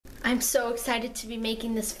I'm so excited to be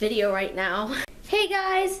making this video right now. Hey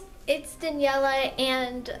guys, it's Daniela,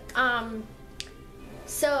 and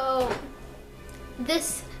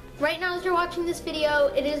right now as you're watching this video,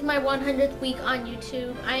 it is my 100th week on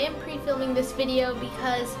YouTube. I am pre-filming this video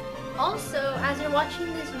because also as you're watching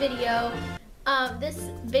this video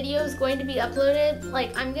is going to be uploaded,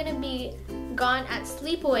 like I'm gonna be gone at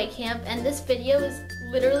sleepaway camp, and this video is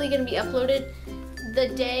literally gonna be uploaded the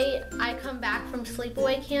day I come back from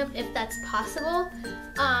sleepaway camp, if that's possible.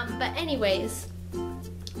 But anyways,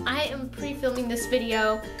 I am pre-filming this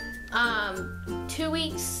video 2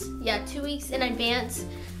 weeks in advance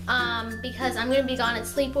because I'm gonna be gone at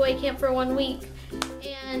sleepaway camp for 1 week.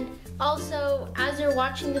 And also, as you're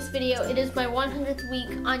watching this video, it is my 100th week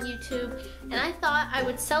on YouTube, and I thought I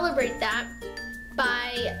would celebrate that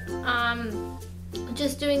by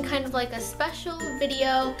just doing kind of like a special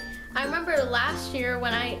video. I remember last year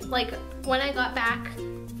when I got back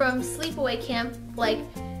from sleepaway camp, like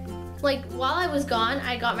while I was gone,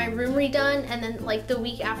 I got my room redone, and then like the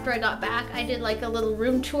week after I got back, I did like a little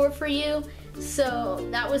room tour for you. So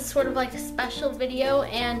that was sort of like a special video.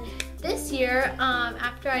 And this year,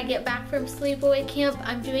 after I get back from sleepaway camp,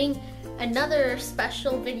 I'm doing another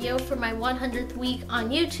special video for my 100th week on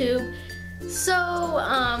YouTube. So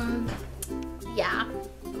yeah.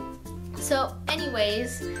 So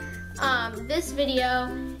anyways, this video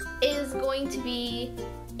is going to be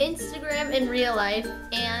Instagram in real life,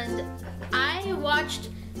 and I watched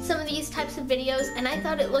some of these types of videos and I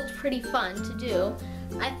thought it looked pretty fun to do.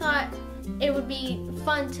 I thought it would be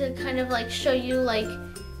fun to kind of like show you like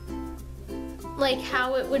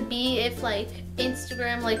how it would be if like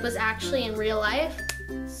Instagram like was actually in real life.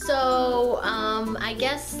 So I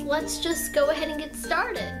guess let's just go ahead and get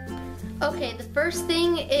started. Okay, the first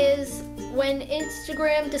thing is when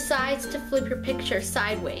Instagram decides to flip your picture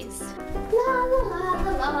sideways.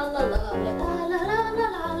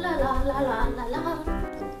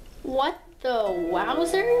 What the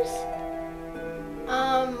wowzers?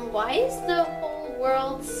 Why is the whole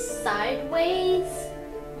world sideways?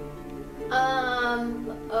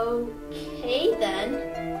 Okay then.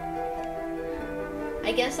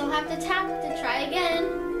 I guess I'll have to tap to try again.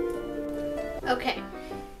 Okay.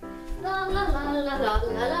 La la la la la la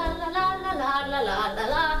la la la la la la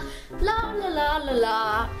la la la la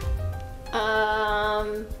la.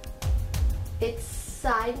 It's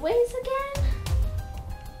sideways again?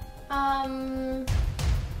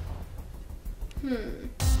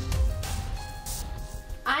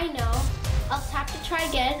 I know. I'll tap to try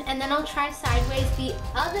again, and then I'll try sideways the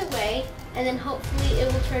other way, and then hopefully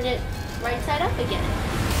it will turn it right side up again.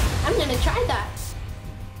 I'm gonna try that.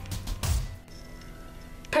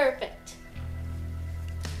 Perfect.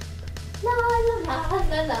 La la la la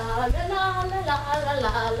la la la la la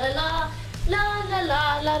la la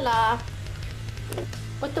la la la.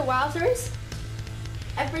 What the wowzers?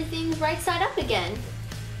 Everything's right side up again.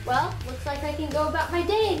 Well, looks like I can go about my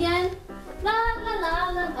day again. La la la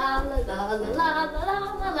la la la la la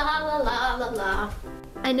la la la la la.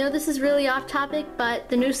 I know this is really off topic, but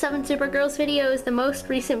the new 7 Supergirls video is the most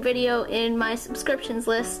recent video in my subscriptions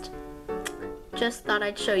list. Just thought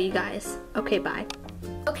I'd show you guys. Okay, bye.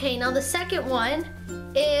 Okay, now the second one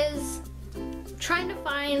is trying to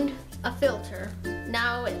find a filter.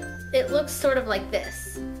 Now it looks sort of like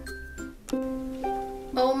this.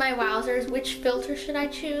 Oh my wowzers, which filter should I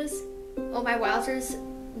choose? Oh my wowzers,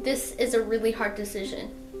 this is a really hard decision.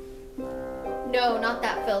 No, not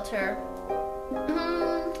that filter.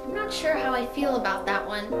 I'm not sure how I feel about that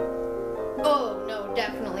one. Oh no,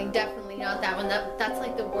 definitely not that one. That's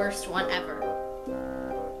like the worst one ever.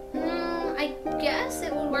 I guess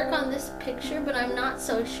it would work on this picture, but I'm not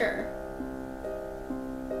so sure.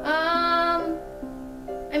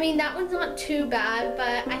 I mean, that one's not too bad,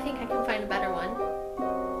 but I think I can find a better one.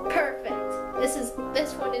 Perfect.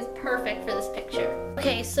 This one is perfect for this picture.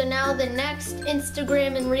 Okay, so now the next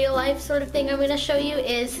Instagram in real life sort of thing I'm gonna show you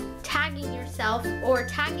is tagging yourself or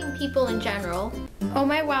tagging people in general. Oh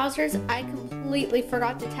my wowzers, I completely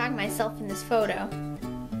forgot to tag myself in this photo.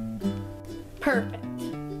 Perfect.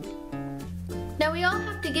 Now we all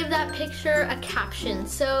have to give that picture a caption,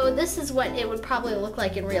 so this is what it would probably look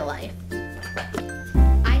like in real life.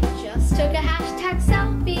 I just took a hashtag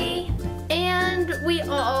selfie. And we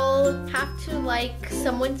all have to like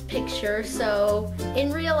someone's picture, so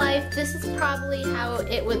in real life, this is probably how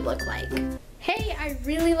it would look like. Hey, I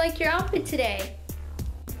really like your outfit today.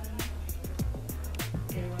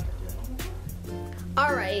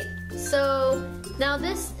 Alright, so now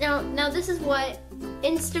this is what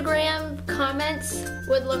Instagram comments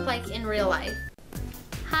would look like in real life.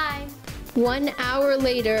 Hi. 1 hour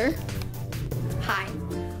later. Hi.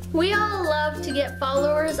 We all love to get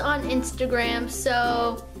followers on Instagram,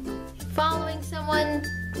 so following someone,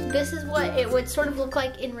 this is what it would sort of look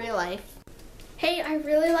like in real life. Hey, I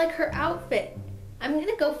really like her outfit. I'm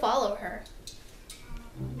gonna go follow her.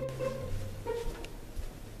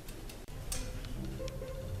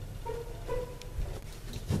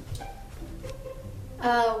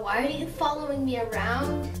 Why are you following me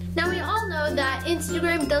around? Now we all know that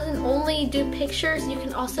Instagram doesn't only do pictures, you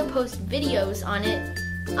can also post videos on it.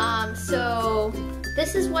 So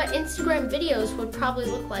this is what Instagram videos would probably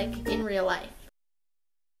look like in real life.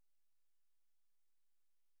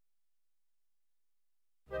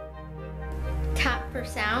 Tap for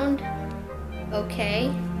sound.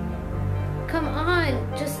 Okay. Come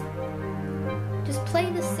on, just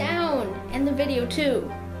play the sound and the video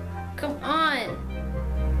too. Come on.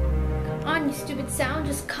 Come on, you stupid sound,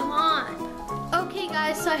 just come on. Okay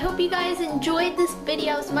guys, so I hope you guys enjoyed this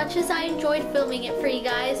video as much as I enjoyed filming it for you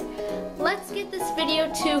guys. Let's get this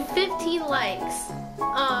video to 15 likes.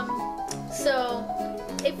 So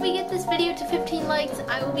if we get this video to 15 likes,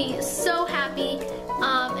 I will be so happy.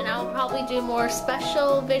 And I will probably do more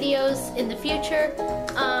special videos in the future.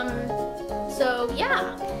 So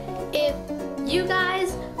yeah, if you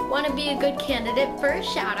guys want to be a good candidate for a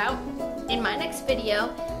shout out in my next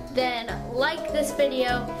video, then like this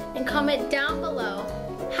video and comment down below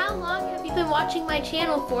how long have you been watching my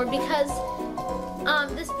channel for, because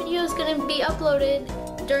this video is going to be uploaded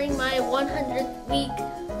during my 100th week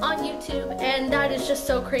on YouTube, and that is just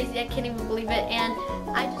so crazy. I can't even believe it. And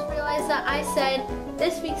I just realized that I said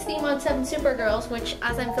this week's theme on 7 Supergirls, which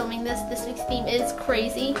as I'm filming this week's theme is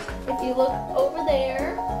crazy. If you look over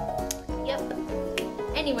there, yep.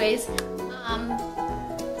 Anyways,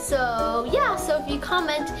 so yeah, so if you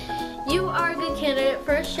comment, you are a good candidate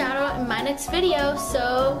for a shout out in my next video.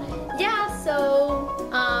 So yeah, so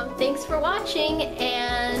thanks for watching,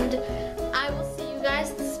 and I will see you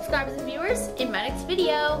guys, the subscribers and viewers, in my next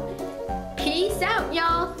video. Peace out,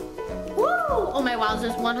 y'all. Woo! Oh my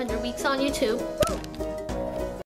wowzers, 100 weeks on YouTube. Woo!